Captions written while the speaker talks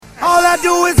I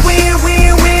do is win,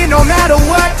 win, win, no matter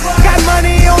what. Got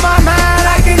money on my mind,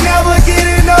 I can never get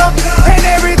enough. And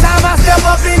every time I step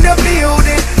up in the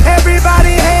building,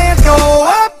 everybody hands go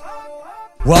up.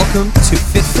 Welcome to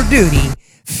Fit for Duty,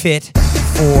 Fit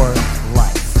for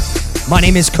Life. My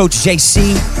name is Coach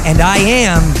JC, and I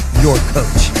am your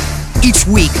coach. Each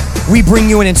week, we bring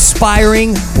you an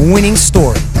inspiring, winning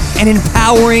story, an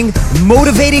empowering,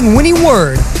 motivating, winning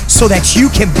word so that you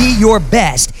can be your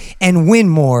best and win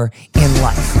more in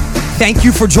life. Thank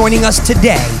you for joining us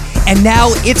today, and now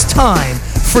it's time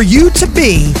for you to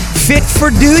be fit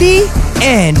for duty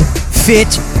and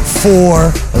fit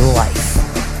for life.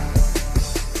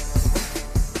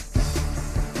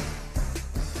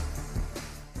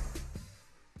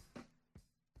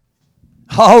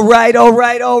 All right.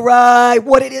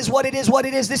 What it is.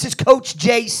 This is Coach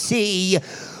JC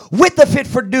with the Fit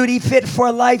for Duty, Fit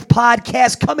for Life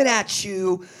podcast coming at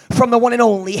you from the one and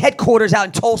only headquarters out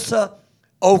in Tulsa,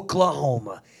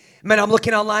 Oklahoma. Man, I'm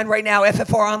looking online right now,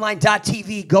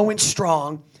 ffronline.tv, going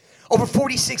strong. Over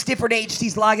 46 different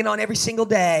agencies logging on every single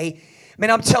day.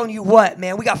 Man, I'm telling you what,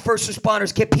 man, we got first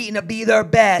responders competing to be their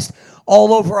best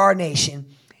all over our nation.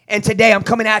 And today I'm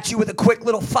coming at you with a quick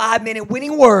little 5-minute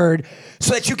winning word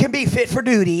so that you can be fit for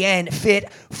duty and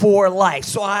fit for life.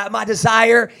 So my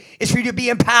desire is for you to be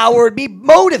empowered, be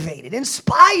motivated,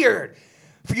 inspired,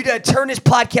 for you to turn this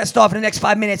podcast off in the next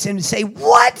 5 minutes and say,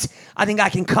 what? I think I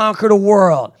can conquer the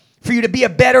world. For you to be a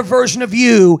better version of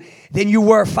you than you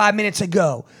were 5 minutes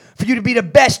ago. For you to be the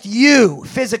best you,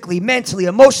 physically, mentally,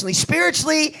 emotionally,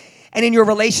 spiritually, and in your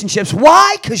relationships.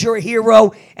 Why? Because you're a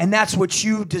hero, and that's what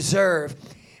you deserve.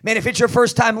 Man, if it's your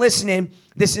first time listening,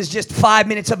 this is just 5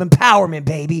 minutes of empowerment,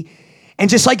 baby. And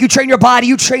just like you train your body,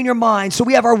 you train your mind. So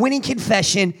we have our winning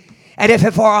confession at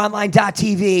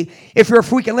ffronline.tv. If you're a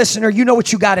freaking listener, you know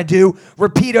what you got to do.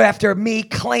 Repeat it after me.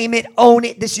 Claim it. Own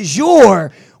it. This is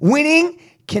your winning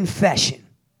confession.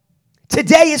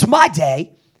 Today is my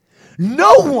day.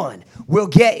 No one will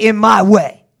get in my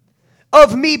way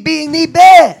of me being the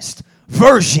best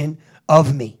version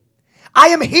of me. I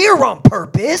am here on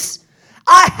purpose.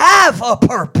 I have a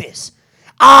purpose.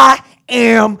 I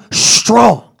am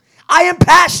strong. I am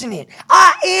passionate.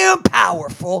 I am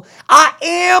powerful. I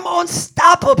am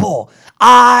unstoppable.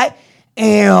 I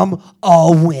am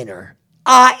a winner.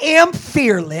 I am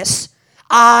fearless.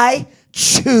 I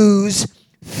choose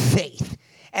faith.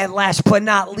 And last but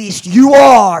not least, you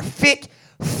are fit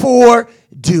for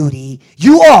duty.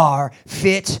 You are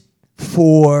fit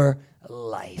for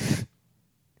life.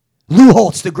 Lou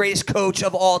Holtz, the greatest coach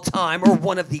of all time, or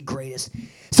one of the greatest,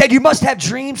 said you must have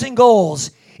dreams and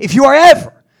goals if you are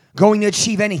ever going to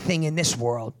achieve anything in this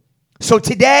world. So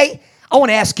today, I want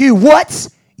to ask you,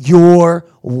 what's your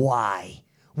why?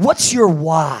 What's your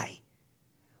why?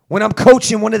 When I'm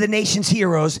coaching one of the nation's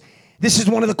heroes, this is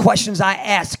one of the questions I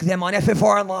ask them on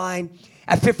FFR Online,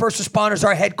 at Fit First Responders,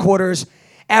 our headquarters,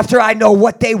 after I know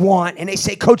what they want, and they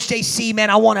say, Coach JC, man,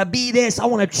 I want to be this. I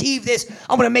want to achieve this.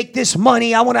 I want to make this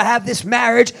money. I want to have this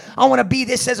marriage. I want to be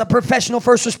this as a professional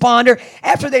first responder.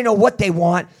 After they know what they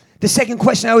want, the second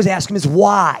question I always ask them is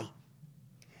why?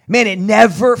 Man, it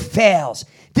never fails.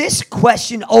 This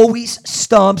question always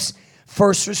stumps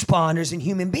first responders and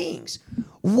human beings.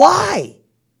 Why?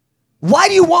 Why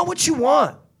do you want what you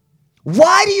want?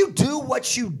 Why do you do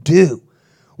what you do?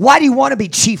 Why do you want to be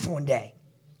chief one day?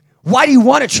 Why do you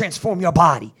want to transform your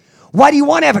body? Why do you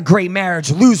want to have a great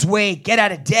marriage, lose weight, get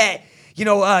out of debt,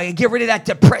 get rid of that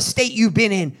depressed state you've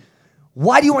been in?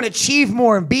 Why do you want to achieve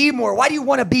more and be more? Why do you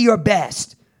want to be your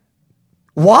best?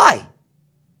 Why?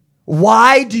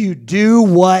 Why do you do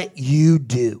what you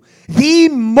do? The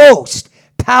most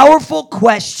powerful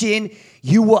question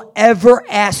you will ever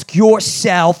ask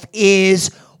yourself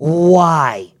is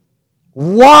why?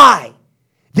 Why?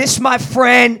 This, my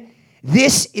friend,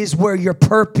 this is where your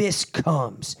purpose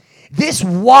comes. This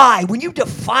why, when you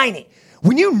define it,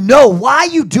 when you know why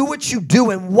you do what you do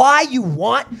and why you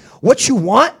want what you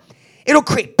want, it'll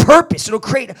create purpose. It'll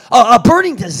create a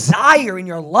burning desire in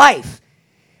your life.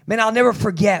 Man, I'll never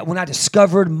forget when I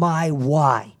discovered my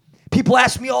why. People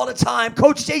ask me all the time,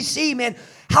 Coach JC, man,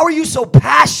 how are you so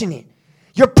passionate?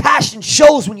 Your passion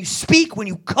shows when you speak, when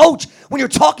you coach, when you're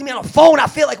talking to me on a phone. I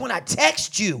feel like when I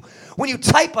text you, when you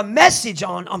type a message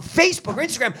on Facebook or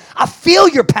Instagram, I feel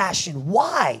your passion.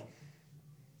 Why?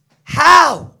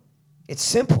 How? It's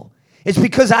simple. It's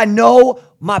because I know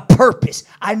my purpose.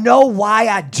 I know why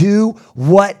I do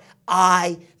what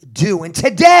I do. And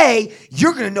today,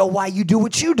 you're going to know why you do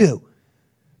what you do.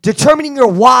 Determining your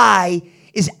why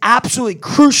is absolutely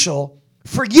crucial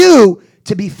for you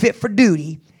to be fit for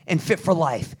duty and fit for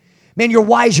life. Man, your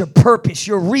why is your purpose,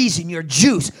 your reason, your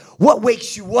juice. What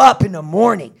wakes you up in the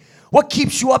morning? What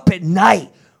keeps you up at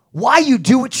night? Why you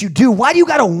do what you do? Why do you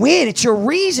got to win? It's your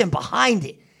reason behind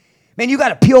it. Man, you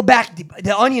got to peel back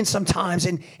the onion sometimes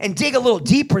and dig a little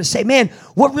deeper and say, man,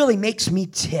 what really makes me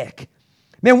tick?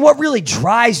 Man, what really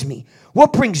drives me?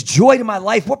 What brings joy to my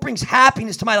life? What brings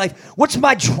happiness to my life? What's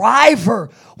my driver?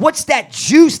 What's that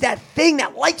juice, that thing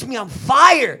that lights me on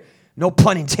fire? No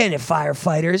pun intended,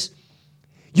 firefighters.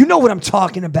 You know what I'm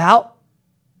talking about.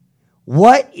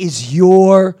 What is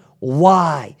your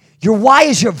why? Your why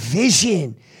is your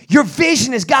vision. Your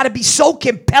vision has got to be so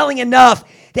compelling enough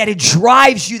that it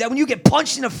drives you, that when you get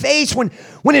punched in the face, when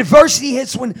adversity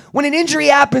hits, when an injury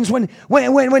happens, when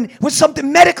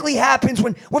something medically happens,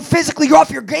 when physically you're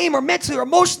off your game, or mentally or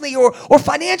emotionally or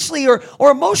financially or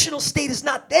emotional state is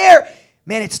not there,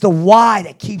 man, it's the why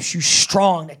that keeps you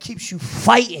strong, that keeps you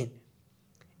fighting.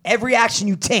 Every action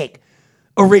you take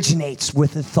originates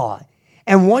with a thought.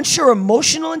 And once your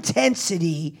emotional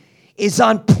intensity is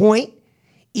on point,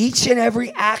 each and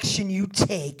every action you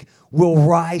take will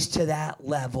rise to that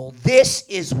level. This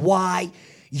is why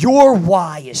your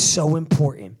why is so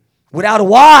important. Without a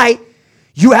why,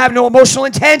 you have no emotional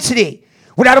intensity.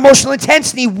 Without emotional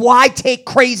intensity, why take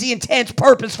crazy, intense,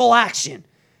 purposeful action?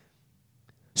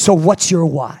 So what's your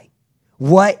why?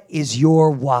 What is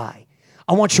your why?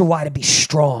 I want your why to be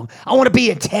strong. I want to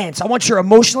be intense. I want your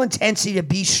emotional intensity to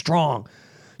be strong.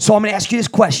 So I'm going to ask you this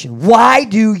question. Why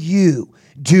do you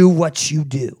do what you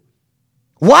do?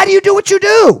 Why do you do what you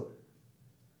do?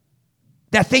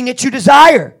 That thing that you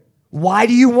desire. Why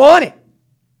do you want it?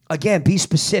 Again, be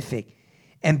specific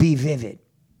and be vivid.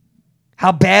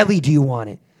 How badly do you want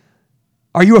it?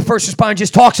 Are you a first responder who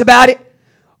just talks about it?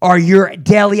 Or are your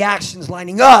daily actions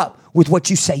lining up with what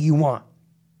you say you want?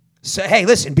 So, hey,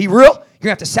 listen, be real. You're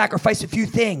going to have to sacrifice a few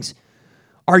things.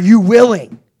 Are you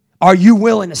willing? Are you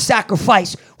willing to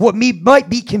sacrifice what might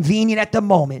be convenient at the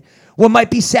moment, what might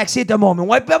be sexy at the moment,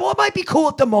 what might be cool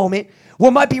at the moment,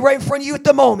 what might be right in front of you at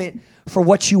the moment for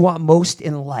what you want most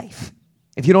in life?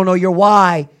 If you don't know your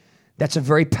why, that's a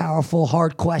very powerful,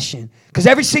 hard question. Because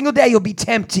every single day you'll be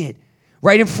tempted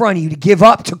right in front of you to give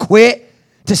up, to quit,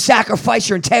 to sacrifice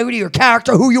your integrity, your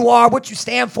character, who you are, what you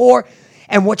stand for,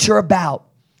 and what you're about,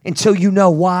 until you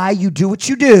know why you do what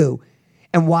you do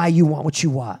and why you want what you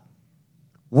want.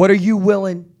 What are you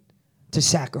willing to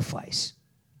sacrifice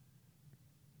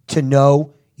to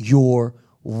know your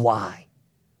why?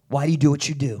 Why do you do what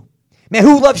you do? Man,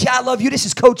 who loves you? I love you. This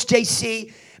is Coach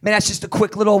JC. Man, that's just a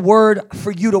quick little word for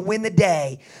you to win the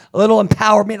day. A little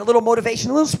empowerment, a little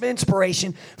motivation, a little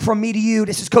inspiration from me to you.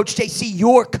 This is Coach JC,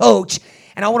 your coach.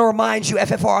 And I want to remind you,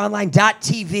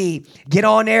 ffronline.tv. Get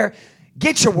on there.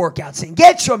 Get your workouts in.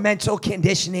 Get your mental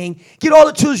conditioning. Get all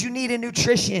the tools you need in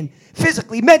nutrition,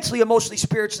 physically, mentally, emotionally,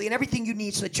 spiritually, and everything you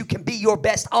need so that you can be your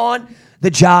best on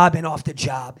the job and off the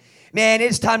job. Man,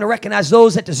 it's time to recognize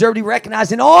those that deserve to be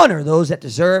recognized and honor those that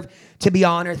deserve to be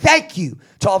honored. Thank you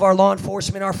to all of our law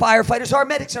enforcement, our firefighters, our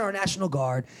medics, and our National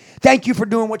Guard. Thank you for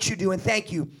doing what you do, and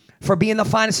thank you for being the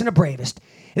finest and the bravest.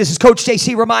 This is Coach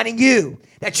JC reminding you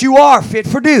that you are fit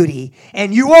for duty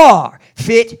and you are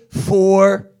fit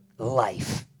for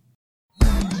life.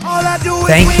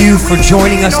 Thank you for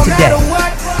joining us today.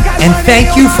 And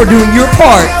thank you for doing your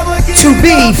part to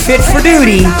be fit for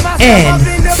duty and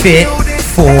fit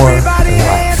for